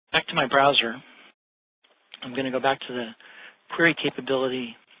back to my browser, I'm going to go back to the query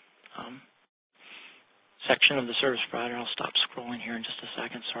capability section of the service provider. I'll stop scrolling here in just a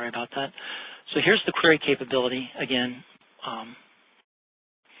second. Sorry about that. So here's the query capability again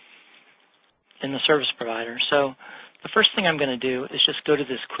in the service provider. So the first thing I'm going to do is just go to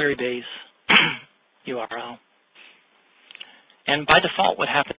this query base URL. And by default, what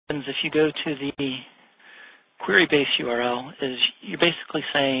happens if you go to the query base URL is you're basically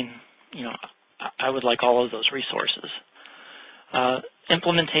saying, you know, I would like all of those resources.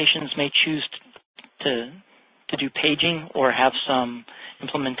 Implementations may choose to do paging or have some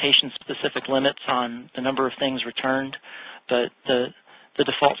implementation-specific limits on the number of things returned, but the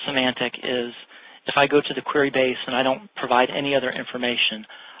default semantic is if I go to the query base and I don't provide any other information,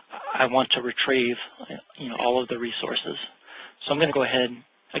 I want to retrieve, you know, all of the resources. So I'm going to go ahead.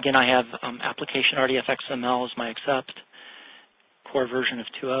 Again, I have application RDF-XML as my accept, core version of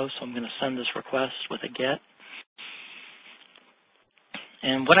 2.0, so I'm going to send this request with a get.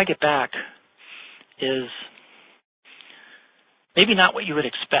 And what I get back is maybe not what you would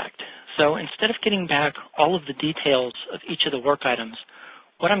expect. So instead of getting back all of the details of each of the work items,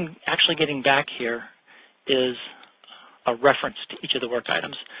 what I'm actually getting back here is a reference to each of the work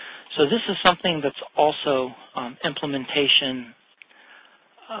items. So this is something that's also an implementation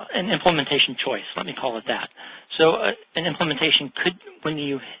choice, let me call it that. So an implementation could, when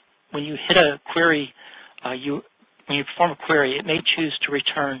you hit a query, when you perform a query, it may choose to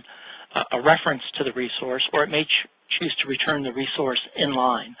return a reference to the resource, or it may choose to return the resource in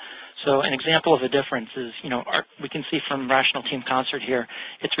line. So an example of a difference is, you know, we can see from Rational Team Concert here,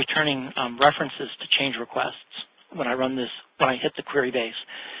 it's returning references to change requests when I run this, when I hit the query base.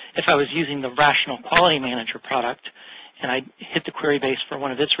 If I was using the Rational Quality Manager product and I hit the query base for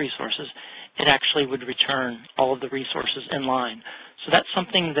one of its resources, it actually would return all of the resources in line. So that's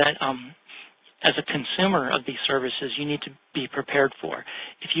something that as a consumer of these services, you need to be prepared for.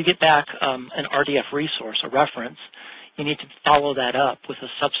 If you get back an RDF resource, a reference, you need to follow that up with a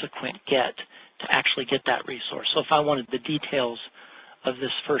subsequent get to actually get that resource. So if I wanted the details of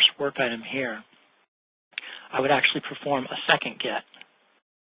this first work item here, I would actually perform a second get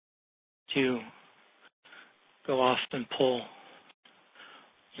to go off and pull,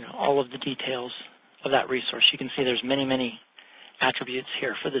 you know, all of the details of that resource. You can see there's many, many attributes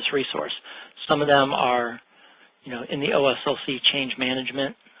here for this resource. Some of them are, you know, in the OSLC change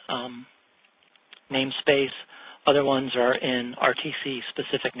management namespace. Other ones are in RTC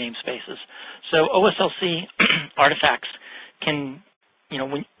specific namespaces. So OSLC artifacts can, you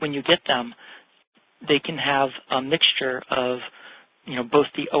know, when you get them, they can have a mixture of, you know, both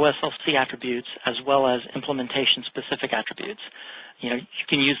the OSLC attributes as well as implementation specific attributes. You know, you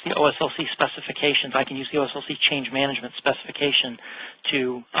can use the OSLC specifications. I can use the OSLC change management specification to,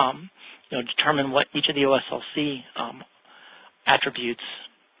 you know, determine what each of the OSLC attributes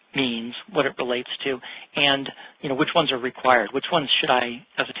means, what it relates to, and, you know, which ones are required. Which ones should I,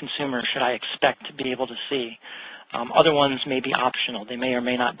 as a consumer, should I expect to be able to see? Other ones may be optional. They may or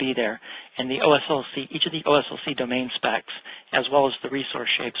may not be there. And the OSLC, each of the OSLC domain specs, as well as the resource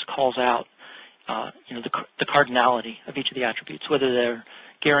shapes, calls out you know, the cardinality of each of the attributes, whether they're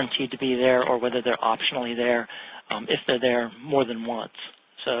guaranteed to be there or whether they're optionally there, if they're there more than once.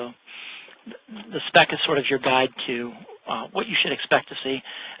 So the spec is sort of your guide to what you should expect to see.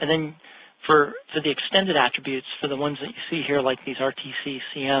 And then for the extended attributes, for the ones that you see here, like these RTC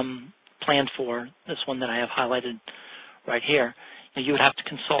CM planned for, this one that I have highlighted right here, you would have to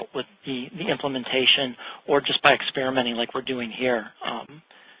consult with the implementation, or just by experimenting like we're doing here,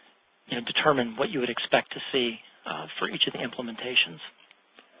 you know, determine what you would expect to see for each of the implementations.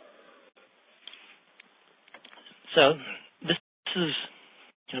 So this is,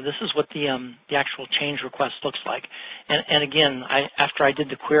 you know, this is what the actual change request looks like. And again, after I did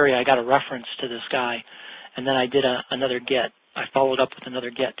the query, I got a reference to this guy, and then I did another get. I followed up with another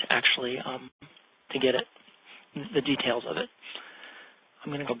get to actually to get it, the details of it.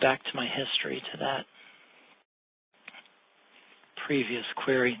 I'm going to go back to my history to that previous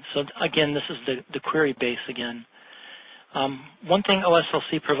query. So again, this is the query base again. One thing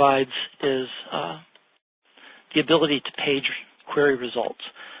OSLC provides is the ability to page query results.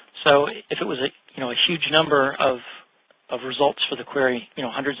 So if it was a huge number of results for the query, you know,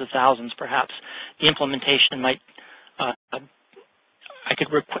 hundreds of thousands perhaps, the implementation might I could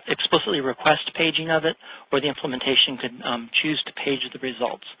explicitly request paging of it, or the implementation could choose to page the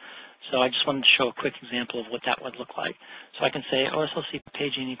results. So I just wanted to show a quick example of what that would look like. So I can say OSLC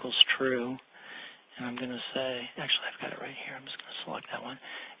paging equals true, and I'm going to say, actually I've got it right here, I'm just going to select that one,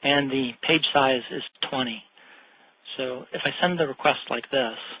 and the page size is 20. So if I send the request like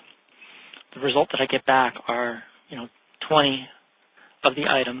this, the result that I get back are 20 of the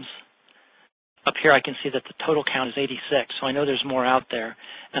items. Up here I can see that the total count is 86, so I know there's more out there.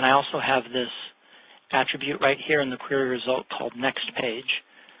 And I also have this attribute right here in the query result called next page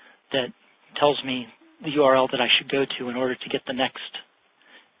that tells me the URL that I should go to in order to get the next,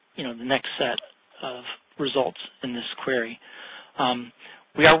 the next set of results in this query.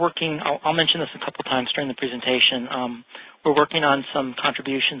 We are working, I'll mention this a couple times during the presentation, we're working on some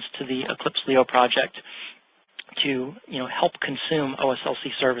contributions to the Eclipse Lyo project to help consume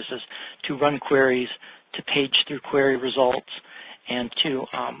OSLC services, to run queries, to page through query results, and to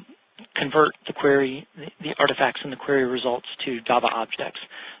convert the artifacts in the query results to Java objects.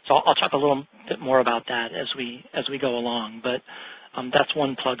 So I'll talk a little bit more about that as we go along, but that's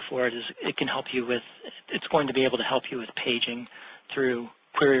one plug for it. Is it can help you with, it's going to be able to help you with paging through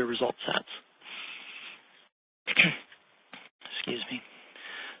query result sets. Excuse me.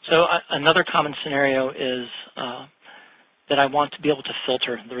 So another common scenario is that I want to be able to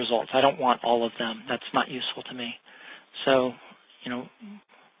filter the results. I don't want all of them. That's not useful to me. So,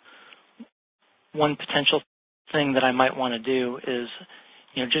 one potential thing that I might want to do is,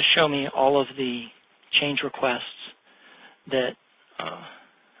 just show me all of the change requests that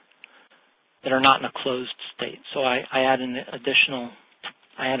that are not in a closed state. So I add an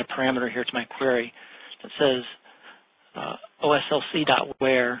I add a parameter here to my query that says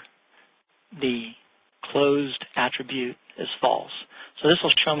OSLC.where the closed attribute is false. So this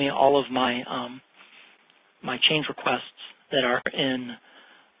will show me all of my my change requests that are in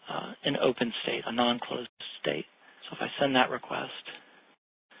an open state, a non-closed state. So if I send that request,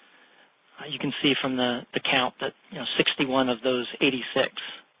 you can see from the count that 61 of those 86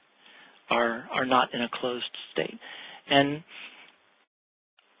 are not in a closed state. And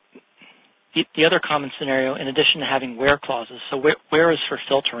the other common scenario, in addition to having where clauses, so where is for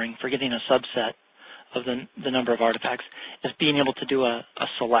filtering, for getting a subset of the number of artifacts, is being able to do a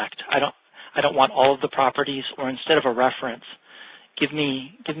select. I don't want all of the properties, or instead of a reference, give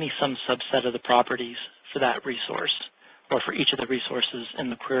me some subset of the properties for that resource, or for each of the resources in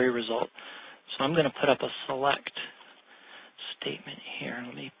the query result. So I'm going to put up a select statement here.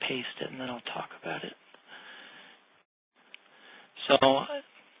 Let me paste it, and then I'll talk about it. So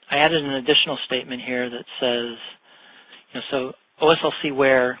I added an additional statement here that says, so OSLC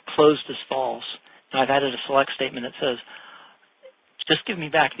where closed is false. Now I've added a select statement that says, just give me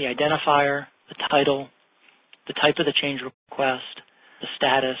back the identifier, the title, the type of the change request, the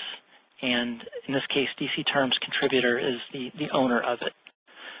status, and in this case, DC Terms contributor is the owner of it.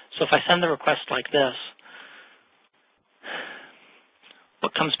 So if I send the request like this,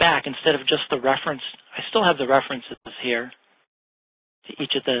 what comes back, instead of just the reference, I still have the references here to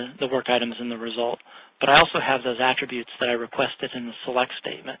each of the work items in the result, but I also have those attributes that I requested in the select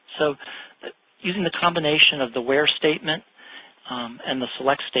statement. So using the combination of the where statement and the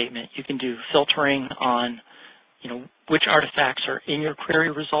select statement, you can do filtering on which artifacts are in your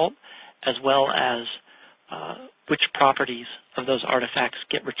query result, as well as which properties of those artifacts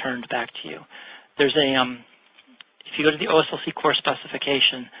get returned back to you. There's a if you go to the OSLC core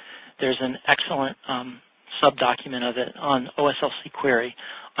specification, there's an excellent subdocument of it on OSLC query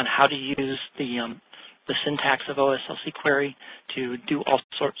on how to use the syntax of OSLC query to do all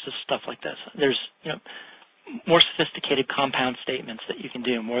sorts of stuff like this. There's more sophisticated compound statements that you can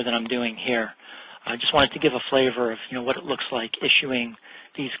do, more than I'm doing here. I just wanted to give a flavor of what it looks like issuing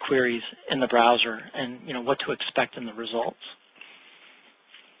these queries in the browser and what to expect in the results.